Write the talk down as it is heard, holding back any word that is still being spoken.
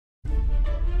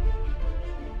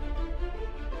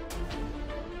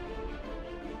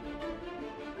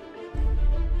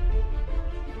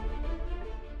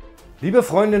Liebe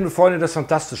Freundinnen und Freunde des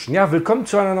Fantastischen, ja, willkommen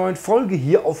zu einer neuen Folge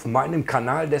hier auf meinem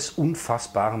Kanal des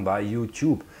Unfassbaren bei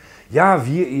YouTube. Ja,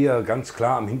 wie ihr ganz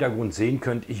klar im Hintergrund sehen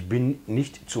könnt, ich bin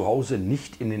nicht zu Hause,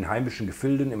 nicht in den heimischen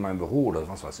Gefilden, in meinem Büro oder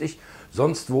was weiß ich,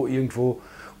 sonst wo irgendwo.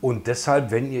 Und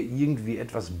deshalb, wenn ihr irgendwie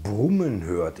etwas brummen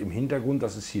hört im Hintergrund,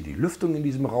 das ist hier die Lüftung in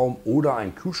diesem Raum oder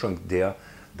ein Kühlschrank, der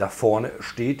da vorne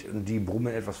steht, und die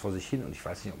brummen etwas vor sich hin und ich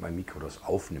weiß nicht, ob mein Mikro das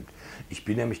aufnimmt. Ich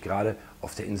bin nämlich gerade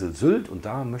auf der Insel Sylt und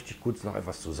da möchte ich kurz noch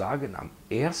etwas zu sagen. Am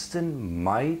 1.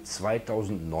 Mai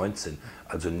 2019,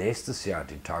 also nächstes Jahr,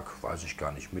 den Tag weiß ich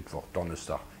gar nicht, Mittwoch,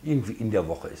 Donnerstag, irgendwie in der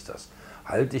Woche ist das,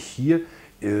 halte ich hier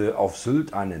auf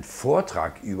Sylt einen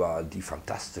Vortrag über die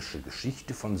fantastische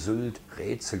Geschichte von Sylt,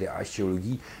 Rätsel der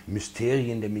Archäologie,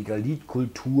 Mysterien der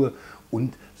Megalithkultur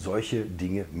und solche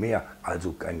Dinge mehr.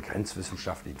 Also einen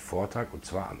grenzwissenschaftlichen Vortrag, und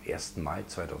zwar am 1. Mai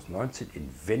 2019 in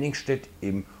Wenningstedt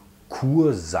im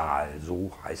Kursaal,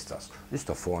 so heißt das. Ist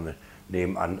da vorne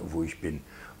nebenan, wo ich bin.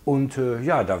 Und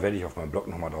ja, da werde ich auf meinem Blog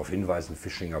nochmal darauf hinweisen,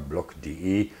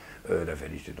 fishingerblog.de, da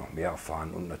werde ich noch mehr erfahren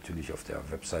und natürlich auf der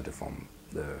Webseite vom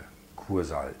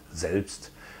Kursaal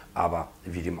selbst, aber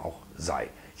wie dem auch sei.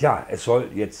 Ja, es soll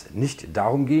jetzt nicht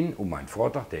darum gehen, um einen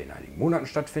Vortrag, der in einigen Monaten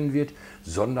stattfinden wird,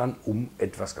 sondern um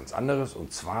etwas ganz anderes,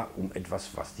 und zwar um etwas,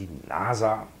 was die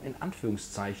NASA in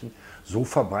Anführungszeichen so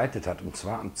verbreitet hat, und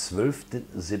zwar am 12.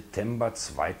 September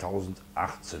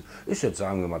 2018. Ist jetzt,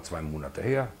 sagen wir mal, 2 Monate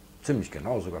her, ziemlich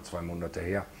genau sogar 2 Monate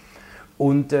her.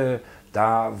 Und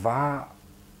da war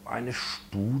eine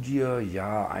Studie,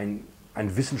 ja, ein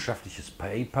wissenschaftliches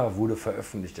Paper wurde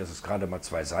veröffentlicht, das ist gerade mal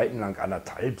 2 Seiten lang,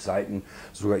 1,5 Seiten,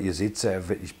 sogar, ihr seht es ja,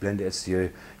 ich blende es hier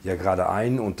ja gerade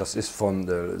ein, und das ist von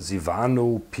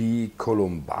Silvano P.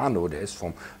 Colombano, der ist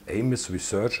vom Ames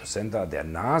Research Center der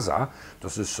NASA,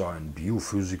 das ist so ein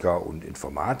Biophysiker und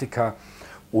Informatiker,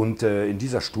 und in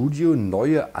dieser Studie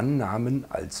neue Annahmen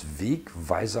als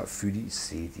Wegweiser für die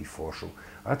SETI-Forschung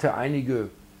hat er einige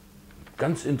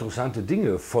ganz interessante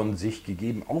Dinge von sich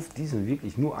gegeben auf diesen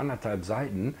wirklich nur 1,5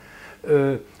 Seiten.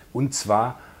 Und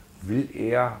zwar will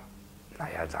er,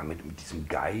 naja, damit mit diesem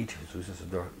Guide, so ist es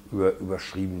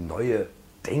überschrieben, neue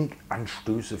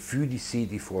Denkanstöße für die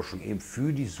SETI-Forschung, eben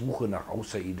für die Suche nach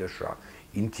außerirdischer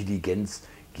Intelligenz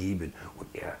geben. Und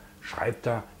er schreibt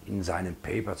da in seinem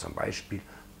Paper zum Beispiel,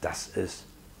 dass es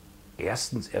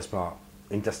erstens erstmal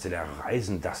interstellare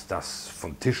Reisen, dass das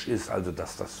vom Tisch ist, also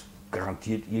dass das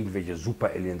garantiert irgendwelche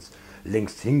Super-Aliens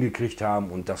längst hingekriegt haben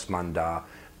und dass man da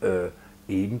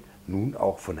eben nun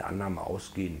auch von der Annahme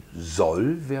ausgehen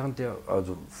soll,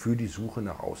 also für die Suche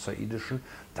nach Außerirdischen,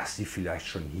 dass sie vielleicht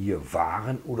schon hier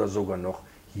waren oder sogar noch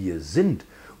hier sind.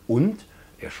 Und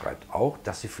er schreibt auch,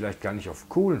 dass sie vielleicht gar nicht auf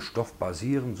Kohlenstoff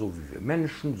basieren, so wie wir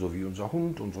Menschen, so wie unser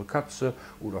Hund, unsere Katze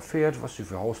oder Pferd, was sie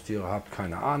für Haustiere habt,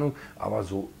 keine Ahnung, aber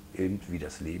so eben wie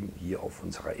das Leben hier auf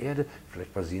unserer Erde.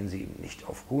 Vielleicht basieren sie eben nicht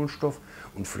auf Kohlenstoff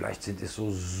und vielleicht sind es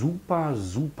so super,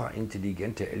 super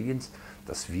intelligente Aliens,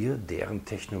 dass wir deren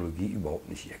Technologie überhaupt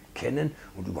nicht erkennen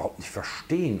und überhaupt nicht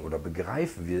verstehen oder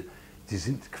begreifen. Sie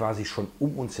sind quasi schon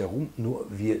um uns herum, nur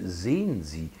wir sehen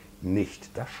sie nicht.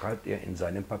 Das schreibt er in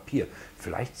seinem Papier.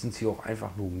 Vielleicht sind sie auch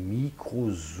einfach nur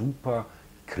super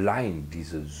klein,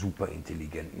 diese super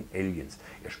intelligenten Aliens.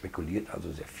 Er spekuliert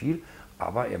also sehr viel,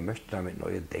 aber er möchte damit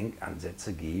neue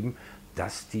Denkansätze geben,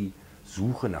 dass die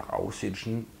Suche nach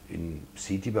Außerirdischen im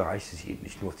SETI-Bereich sich eben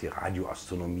nicht nur auf die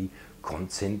Radioastronomie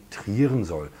konzentrieren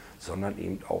soll, sondern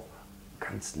eben auch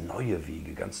ganz neue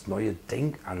Wege, ganz neue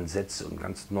Denkansätze und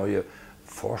ganz neue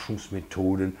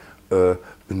Forschungsmethoden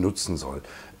benutzen soll.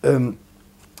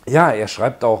 Ja, er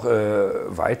schreibt auch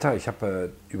weiter, ich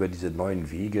habe über diese neuen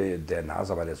Wege der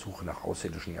NASA bei der Suche nach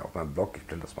Außerirdischen ja auch meinem Blog, ich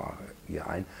blende das mal hier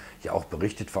ein, ja auch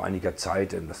berichtet vor einiger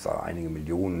Zeit, dass da einige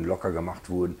Millionen locker gemacht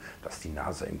wurden, dass die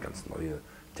NASA eben ganz neue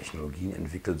Technologien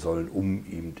entwickeln sollen, um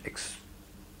eben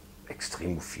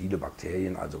extremophile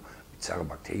Bakterien, also bizarre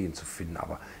Bakterien zu finden.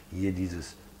 Aber hier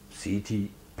dieses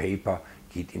SETI-Paper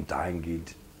geht eben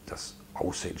dahingehend, dass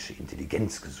außerirdische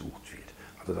Intelligenz gesucht wird.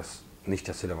 Also nicht,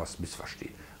 dass ihr da was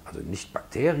missversteht. Also nicht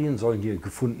Bakterien sollen hier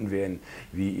gefunden werden,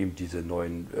 wie eben diese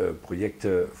neuen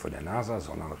Projekte von der NASA,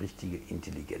 sondern richtige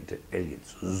intelligente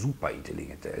Aliens, super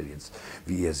intelligente Aliens,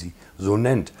 wie er sie so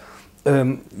nennt.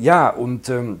 Ja,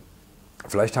 und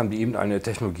vielleicht haben die eben eine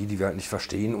Technologie, die wir halt nicht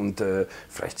verstehen, und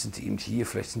vielleicht sind sie eben hier,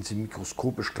 vielleicht sind sie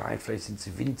mikroskopisch klein, vielleicht sind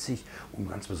sie winzig und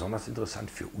ganz besonders interessant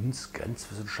für uns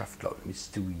Grenzwissenschaftler und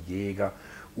Mystery-Jäger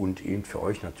und eben für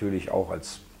euch natürlich auch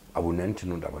als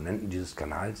Abonnentinnen und Abonnenten dieses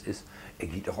Kanals ist, er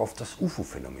geht auch auf das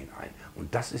UFO-Phänomen ein.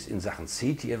 Und das ist in Sachen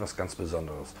SETI etwas ganz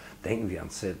Besonderes. Denken wir an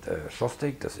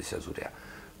Szostek, das ist ja so der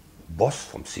Boss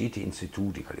vom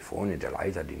SETI-Institut in Kalifornien, der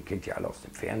Leiter, den kennt ihr alle aus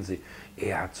dem Fernsehen,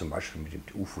 er hat zum Beispiel mit dem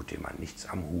UFO-Thema nichts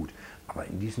am Hut. Aber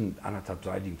in diesem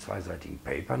anderthalbseitigen, zweiseitigen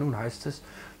Paper nun heißt es,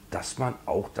 dass man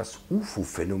auch das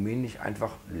UFO-Phänomen nicht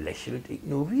einfach lächelnd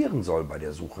ignorieren soll bei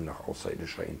der Suche nach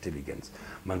außerirdischer Intelligenz.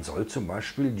 Man soll zum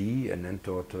Beispiel die, er nennt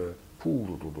dort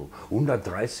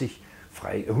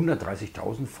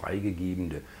 130.000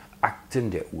 freigegebene Akten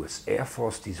der US Air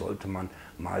Force, die sollte man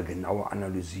mal genauer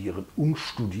analysieren und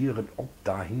studieren, ob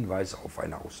da Hinweise auf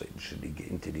eine außerirdische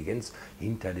Intelligenz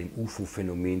hinter dem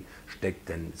UFO-Phänomen steckt.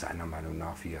 Denn seiner Meinung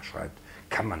nach, wie er schreibt,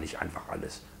 kann man nicht einfach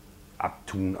alles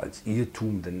abtun als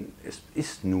Irrtum, denn es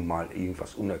ist nun mal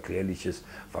irgendwas Unerklärliches,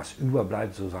 was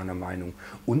überbleibt, so seiner Meinung.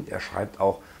 Und er schreibt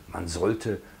auch, man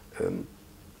sollte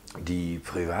die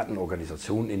privaten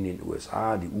Organisationen in den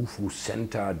USA, die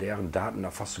UFO-Center, deren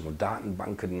Datenerfassung und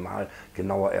Datenbanken mal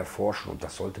genauer erforschen. Und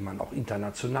das sollte man auch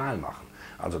international machen.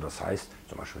 Also das heißt,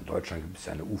 zum Beispiel in Deutschland gibt es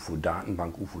ja eine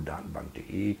UFO-Datenbank,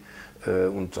 ufodatenbank.de,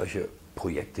 und solche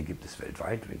Projekte gibt es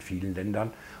weltweit in vielen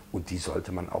Ländern. Und die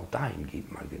sollte man auch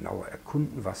dahingehend mal genauer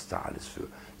erkunden, was da alles für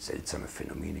seltsame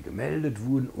Phänomene gemeldet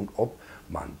wurden und ob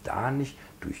man da nicht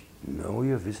durch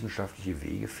neue wissenschaftliche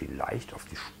Wege vielleicht auf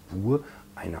die Spur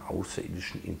einer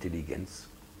außerirdischen Intelligenz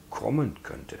kommen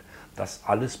könnte. Das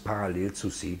alles parallel zu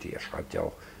SETI. Er schreibt ja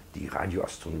auch, die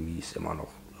Radioastronomie ist immer noch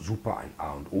super, ein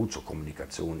A und O zur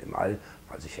Kommunikation im All,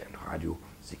 weil sich ja in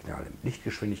Radiosignale mit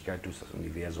Lichtgeschwindigkeit durch das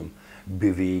Universum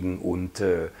bewegen. Und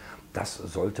das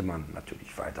sollte man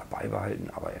natürlich weiter beibehalten,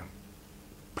 aber er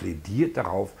plädiert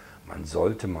darauf, man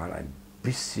sollte mal ein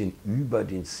bisschen über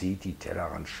den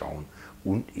SETI-Tellerrand schauen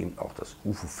und eben auch das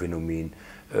UFO-Phänomen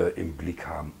im Blick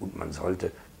haben. Und man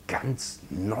sollte ganz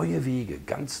neue Wege,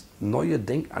 ganz neue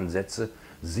Denkansätze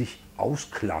sich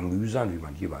ausklamüsern, wie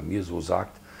man hier bei mir so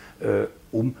sagt,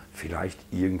 um vielleicht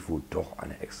irgendwo doch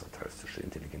eine extraterrestrische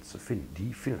Intelligenz zu finden,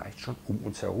 die vielleicht schon um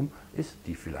uns herum ist,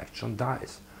 die vielleicht schon da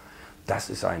ist. Das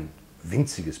ist ein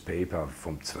winziges Paper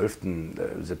vom 12.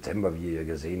 September, wie ihr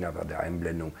gesehen habt, an der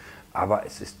Einblendung. Aber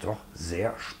es ist doch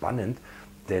sehr spannend,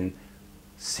 denn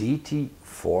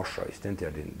SETI-Forscher, ich nenne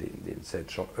ja den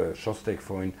Shostak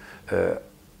vorhin,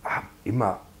 haben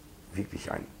immer wirklich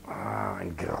ein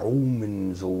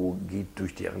Graumen so geht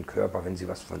durch deren Körper, wenn sie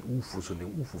was von UFOs und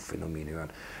dem UFO-Phänomen hören.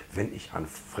 Wenn ich an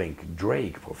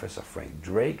Professor Frank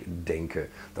Drake denke,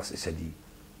 das ist ja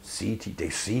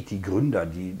der SETI-Gründer,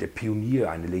 der Pionier,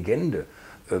 eine Legende.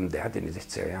 Der hat in den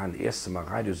 60er Jahren das erste Mal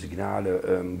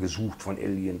Radiosignale gesucht von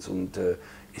Aliens und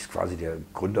ist quasi der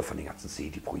Gründer von den ganzen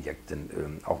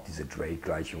SETI-Projekten. Auch diese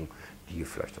Drake-Gleichung, die ihr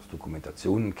vielleicht aus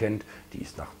Dokumentationen kennt, die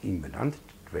ist nach ihm benannt.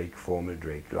 Drake-Formel,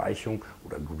 Drake-Gleichung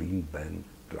oder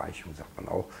Green-Band-Gleichung sagt man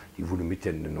auch. Die wurde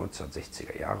Mitte der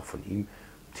 1960er Jahre von ihm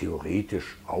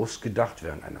theoretisch ausgedacht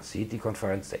während einer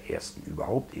SETI-Konferenz, der ersten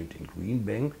überhaupt, eben in Green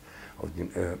Bank.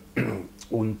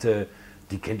 Und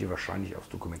die kennt ihr wahrscheinlich aus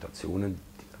Dokumentationen.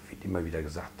 Da wird immer wieder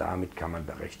gesagt, damit kann man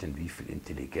berechnen, wie viele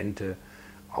intelligente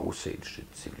außerirdische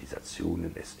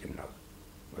Zivilisationen es im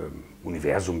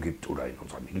Universum gibt oder in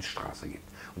unserer Milchstraße gibt.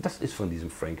 Und das ist von diesem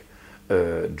Frank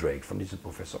Drake, von diesem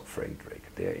Professor Frank Drake,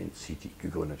 der in SETI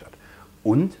gegründet hat.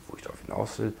 Und, wo ich darauf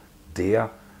hinaus will,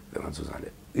 der, wenn man so seine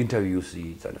Interviews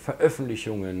sieht, seine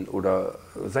Veröffentlichungen oder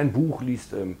sein Buch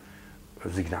liest,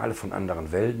 Signale von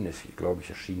anderen Welten, ist, glaube ich,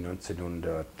 erschienen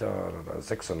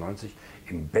 1996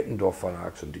 im Bettendorf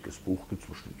Verlag, so ein dickes Buch, gibt es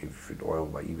bestimmt irgendwie für €1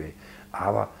 bei eBay.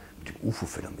 Aber mit dem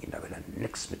UFO-Phänomen, da will er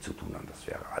nichts mit zu tun haben, das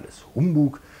wäre alles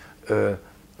Humbug.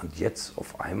 Und jetzt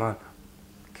auf einmal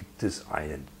gibt es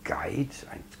einen Guide,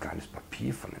 ein kleines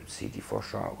Papier von einem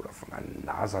SETI-Forscher oder von einem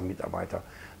NASA-Mitarbeiter,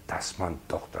 dass man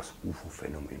doch das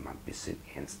UFO-Phänomen mal ein bisschen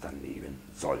ernster nehmen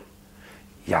soll.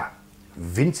 Ja,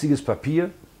 winziges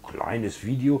Papier, kleines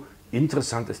Video,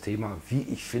 interessantes Thema, wie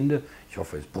ich finde. Ich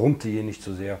hoffe, es brummte hier nicht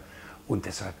zu sehr und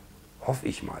deshalb hoffe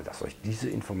ich mal, dass euch diese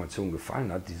Information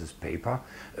gefallen hat, dieses Paper.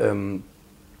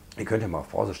 Ihr könnt ja mal auf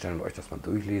Pause stellen und euch das mal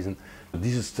durchlesen.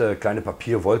 Dieses kleine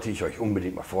Papier wollte ich euch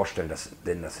unbedingt mal vorstellen,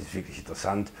 denn das ist wirklich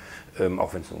interessant,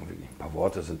 auch wenn es nur wirklich ein paar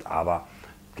Worte sind, aber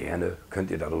gerne könnt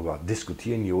ihr darüber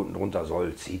diskutieren. Hier unten drunter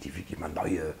soll SETI wirklich mal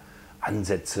neue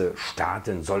Ansätze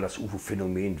starten, soll das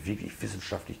UFO-Phänomen wirklich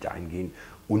wissenschaftlich dahingehend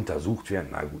untersucht werden.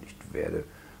 Na gut,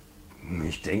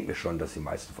 ich denke mir schon, dass die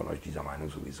meisten von euch dieser Meinung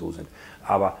sowieso sind,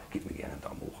 aber gebt mir gerne einen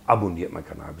Daumen hoch, abonniert meinen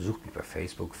Kanal, besucht mich bei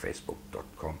Facebook,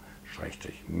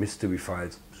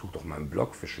 facebook.com/mysteryfiles, besucht auch meinen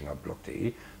Blog,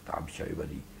 fishingerblog.de, da habe ich ja über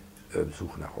die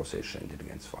Suche nach außerirdischer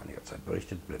Intelligenz vor einiger Zeit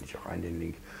berichtet, blende ich auch ein den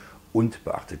Link und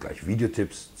beachtet gleich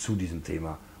Videotipps zu diesem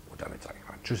Thema und damit sage ich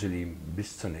mal Tschüss ihr Lieben,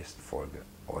 bis zur nächsten Folge,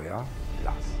 euer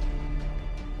Lars.